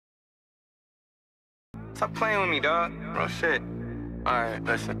Stop playing with me, dog. Real shit. Alright,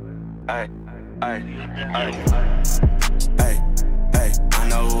 listen. Hey, I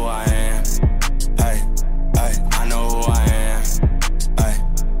know who I am. Hey, I know who I am.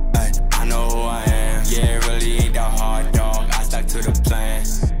 Hey, I know who I am. Yeah, it really ain't that hard, dog. I stuck to the plan.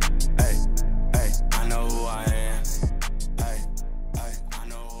 Hey, I know who I am. Hey, I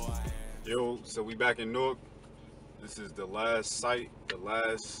know who I am. Yo, so we back in Newark. This is the last site, the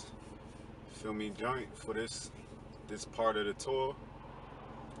last filming joint for this part of the tour.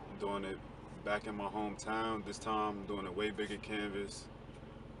 I'm doing it back in my hometown. This time I'm doing a way bigger canvas.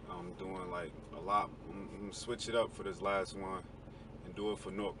 I'm doing like a lot. I'm gonna switch it up for this last one and do it for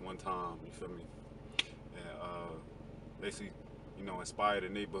Newark one time, you feel me? And basically, you know, inspire the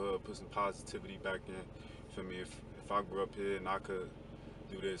neighborhood, put some positivity back in. You feel me? If I grew up here and I could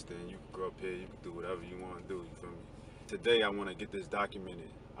do this, then you could grow up here, you could do whatever you want to do, you feel me? Today I want to get this documented.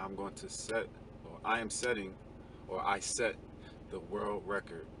 I'm going to set, or I set the world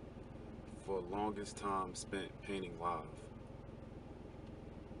record for longest time spent painting live.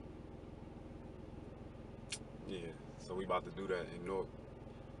 Yeah, so we about to do that in Newark,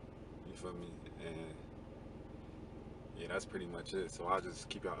 you feel me? And yeah, that's pretty much it. So I'll just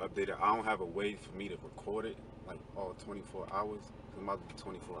keep y'all updated. I don't have a way for me to record it like all 24 hours. I'm about to do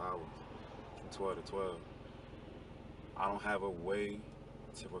 24 hours from 12 to 12. I don't have a way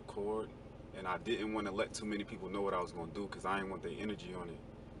to record, and I didn't want to let too many people know what I was going to do because I didn't want their energy on it.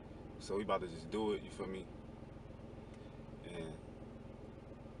 So we about to just do it, you feel me? And,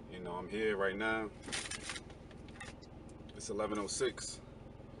 you know, I'm here right now. It's 11:06,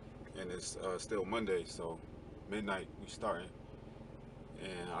 and it's still Monday, so midnight we starting.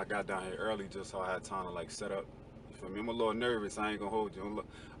 And I got down here early just so I had time to like set up. You feel me? I'm a little nervous. I ain't gonna hold you. I'm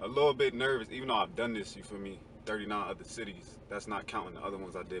a little bit nervous, even though I've done this. You feel me? 39 other cities. That's not counting the other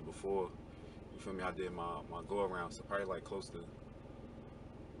ones I did before. You feel me? I did my go around, so probably like close to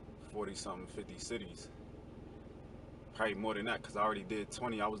 40 something, 50 cities. Probably more than that, cause I already did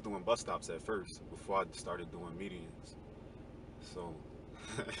 20. I was doing bus stops at first before I started doing medians. So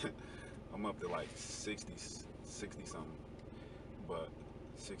I'm up to like 60 something, but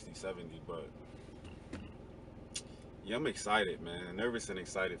 60, 70, but yeah, I'm excited, man. Nervous and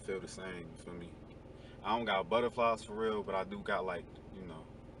excited feel the same, you feel me? I don't got butterflies for real, but I do got like, you know,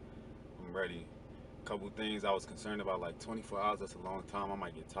 I'm ready. A couple things I was concerned about, like 24 hours, that's a long time. I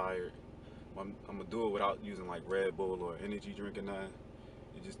might get tired. I'm gonna do it without using like Red Bull or energy drink or nothing.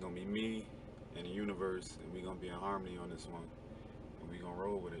 It's just gonna be me and the universe, and we gonna be in harmony on this one, and we gonna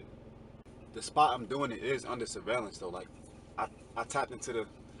roll with it. The spot I'm doing it is under surveillance though. Like I tapped into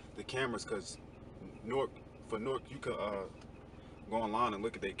the cameras, cause for Newark you could go online and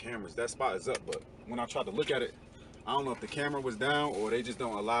look at their cameras. That spot is up, but when I tried to look at it, I don't know if the camera was down or they just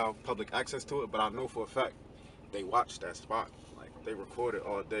don't allow public access to it, but I know for a fact they watched that spot. Like they recorded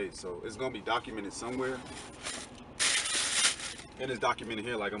all day, so it's gonna be documented somewhere. And it's documented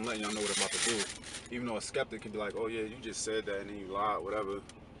here, like I'm letting y'all know what I'm about to do. Even though a skeptic can be like, oh yeah, you just said that and then you lied, whatever.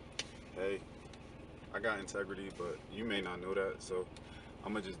 Hey, I got integrity, but you may not know that, so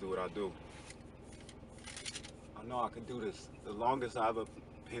I'm gonna just do what I do. I know I can do this. The longest I ever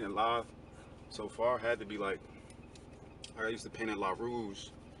painted live so far had to be like, I used to paint at La Rouge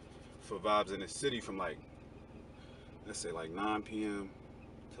for Vibes in the City from like, let's say like 9 p.m.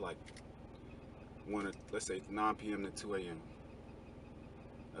 to like let's say 9 p.m. to 2 a.m.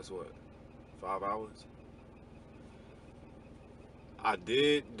 That's what, 5 hours? I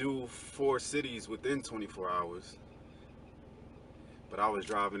did do 4 cities within 24 hours, but I was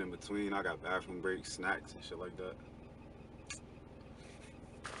driving in between. I got bathroom breaks, snacks, and shit like that.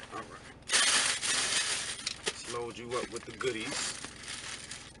 All right. Let's load you up with the goodies.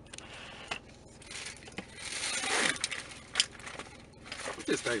 I'm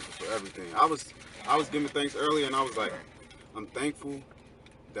just thankful for everything. I was giving thanks earlier, and I was like, I'm thankful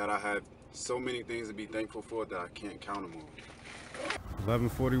that I have so many things to be thankful for that I can't count them on.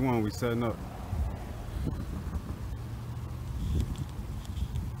 11:41, we setting up.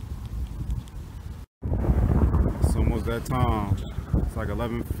 It's almost that time. It's like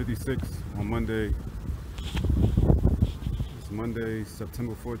 11:56 on Monday. It's Monday,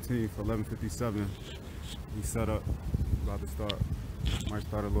 September 14th, 11:57. We set up, about to start. Might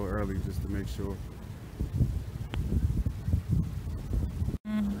start a little early just to make sure.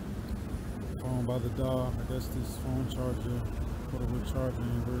 Phone by the door. I guess this phone charger, portable charger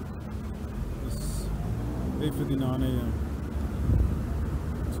ain't work. It's 8:59 a.m.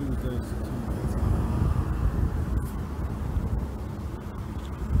 Tuesday, September 18th.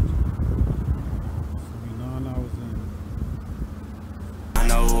 So we 9 hours in. I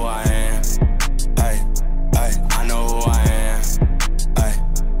know who I am. Hey.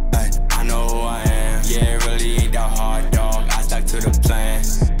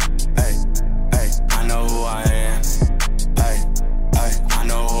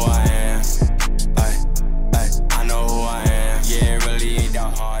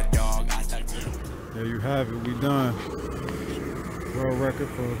 record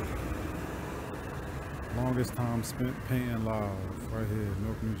for longest time spent painting live right here in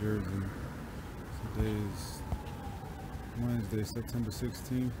Newark, New Jersey. Today is Wednesday, September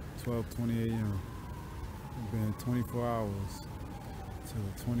 16th, 12:20 a.m. It's been 24 hours till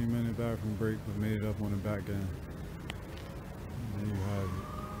a 20-minute bathroom break, but made it up on the back end. And there you have it.